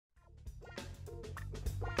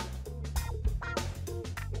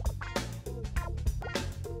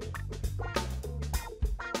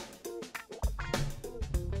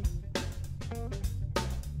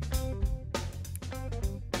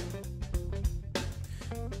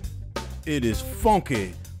It is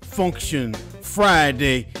Funky Function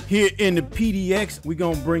Friday. Here in the PDX, we're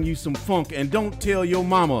going to bring you some funk. And don't tell your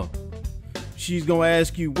mama. She's going to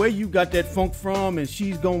ask you where you got that funk from, and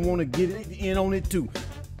she's going to want to get in on it too.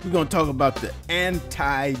 We're going to talk about the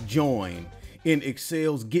anti-join in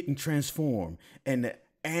Excel's Getting Transformed. And the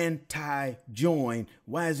anti-join,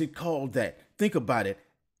 why is it called that? Think about it.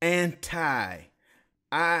 Anti.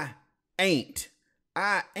 I ain't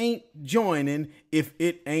joining if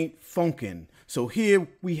it ain't funkin'. So here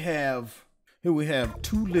we have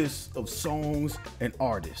two lists of songs and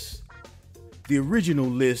artists. The original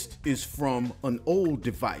list is from an old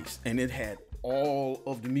device, and it had all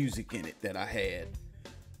of the music in it that I had.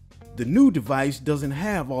 The new device doesn't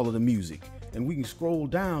have all of the music, and we can scroll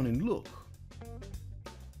down and look.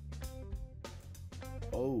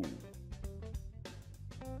 Oh.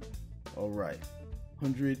 All right.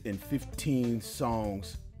 115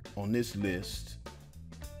 songs on this list.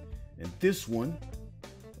 And this one,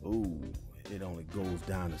 oh, it only goes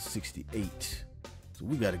down to 68. So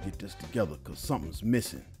we got to get this together because something's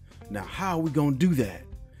missing. Now, how are we going to do that?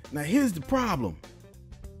 Now, here's the problem.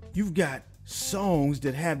 You've got songs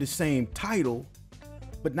that have the same title,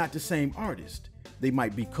 but not the same artist. They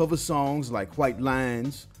might be cover songs like White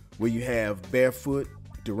Lines, where you have Barefoot,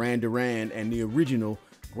 Duran Duran, and the original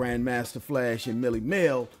Grandmaster Flash and Melly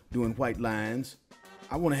Mel doing White Lines.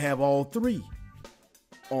 I want to have all three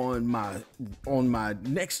on my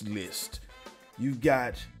next list. You've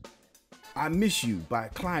got I Miss You by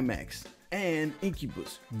Climax and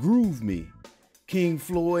Incubus, Groove Me, King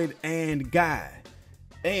Floyd and Guy,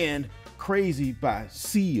 and Crazy by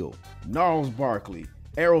Seal, Gnarls Barkley,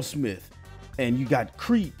 Aerosmith, and you got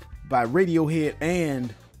Creep by Radiohead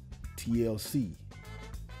and TLC.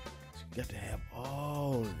 So you got to have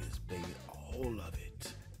all of this, baby, all of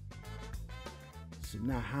it. So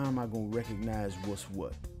now how am I going to recognize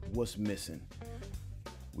what's missing?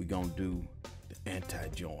 We're going to do the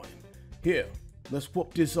anti-join. Here, let's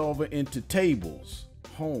whoop this over into tables.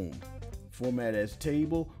 Home, format as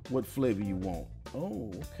table. What flavor you want?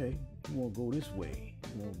 Oh, okay. You want to go this way.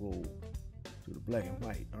 You want to go to the black and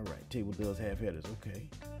white. All right, table does have headers. Okay,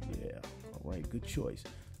 yeah. All right, good choice.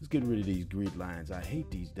 Let's get rid of these grid lines. I hate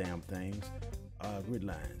these damn things. Grid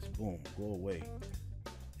lines, boom, go away.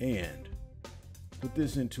 And put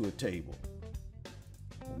this into a table.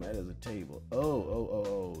 Format as a table.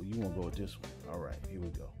 Oh, you want to go with this one. All right, here we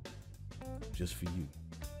go. Just for you.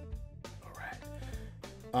 All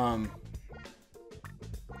right.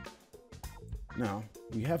 Now,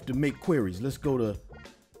 we have to make queries. Let's go to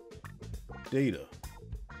data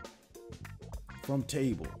from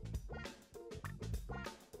table.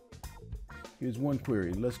 Here's one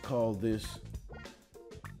query. Let's call this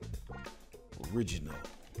original.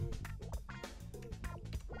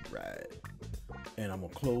 Right. And I'm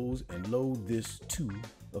going to close and load this to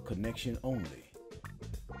a connection only.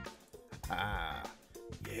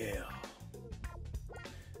 Yeah.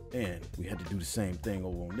 And we had to do the same thing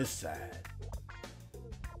over on this side.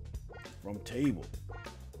 From table.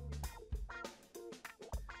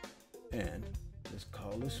 And let's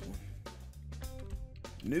call this one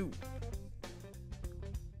new.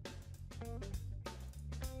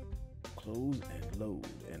 Close and load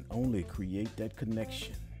and only create that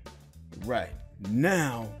connection. Right.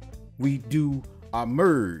 Now we do our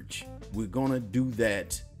merge. We're gonna do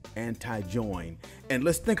that anti-join. And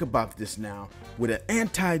let's think about this now. With an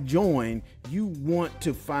anti-join, you want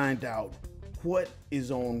to find out what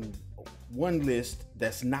is on one list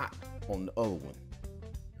that's not on the other one.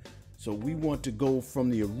 So we want to go from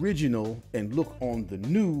the original and look on the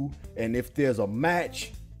new, and if there's a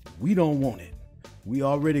match, we don't want it. We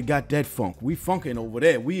already got that funk. We funkin' over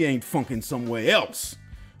there. We ain't funkin' somewhere else.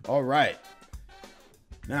 All right.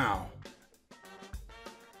 Now,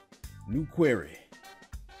 new query.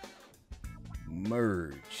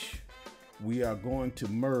 Merge. We are going to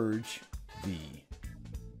merge the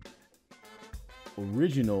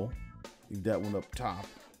original, leave that one up top,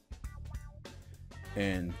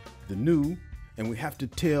 and the new, and we have to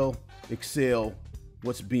tell Excel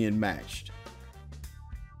what's being matched.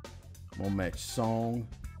 I'm gonna match song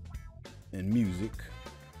and music,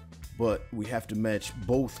 but we have to match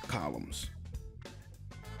both columns,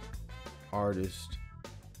 artist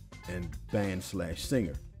and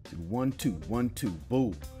band/singer. 1, 2, 1, 2,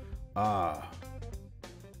 boom.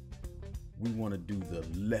 We want to do the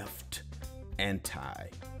left anti.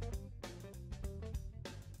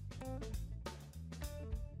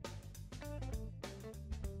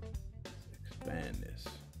 Let's expand this.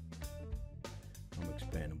 I'm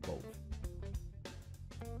expanding both.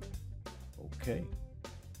 Okay.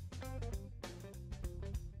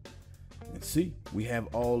 And And see, we have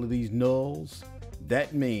all of these nulls.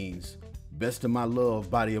 That means Best of My Love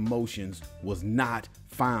by the Emotions was not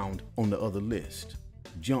found on the other list.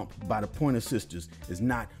 Jump by the Pointer Sisters is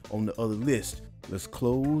not on the other list. Let's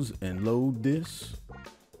close and load this.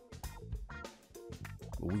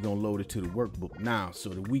 But we're gonna load it to the workbook now so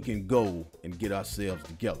that we can go and get ourselves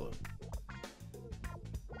together.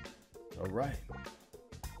 All right.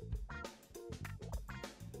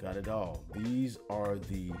 Got it all. These are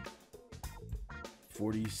the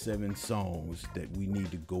 47 songs that we need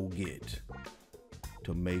to go get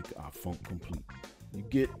to make our funk complete. You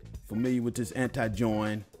get familiar with this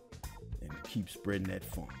anti-join and keep spreading that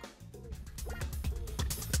funk.